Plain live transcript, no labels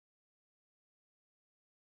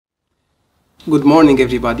Good morning,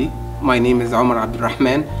 everybody. My name is Omar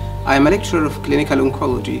Abdel-Rahman. I am a lecturer of clinical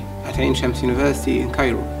oncology at Hesham University in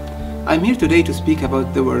Cairo. I'm here today to speak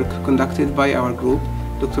about the work conducted by our group,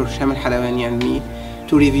 Dr. Hesham ElHalawani and me,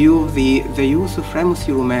 to review the use of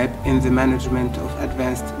Ramucirumab in the management of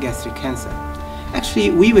advanced gastric cancer.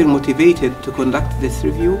 Actually, we were motivated to conduct this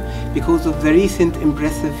review because of the recent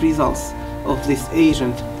impressive results of this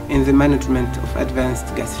agent in the management of advanced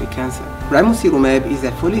gastric cancer. Ramucirumab is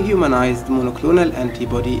a fully humanized monoclonal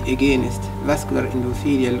antibody against vascular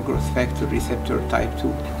endothelial growth factor receptor type 2.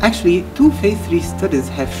 Actually, 2 phase 3 studies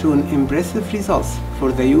have shown impressive results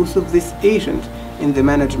for the use of this agent in the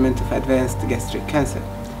management of advanced gastric cancer.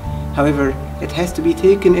 However, it has to be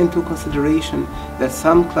taken into consideration that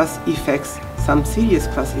some serious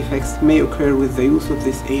class effects may occur with the use of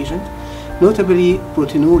this agent, notably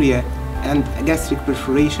proteinuria and gastric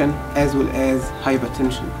perforation, as well as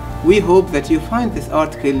hypertension. We hope that you find this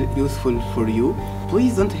article useful for you.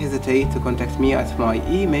 Please don't hesitate to contact me at my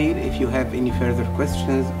email if you have any further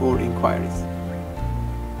questions or inquiries.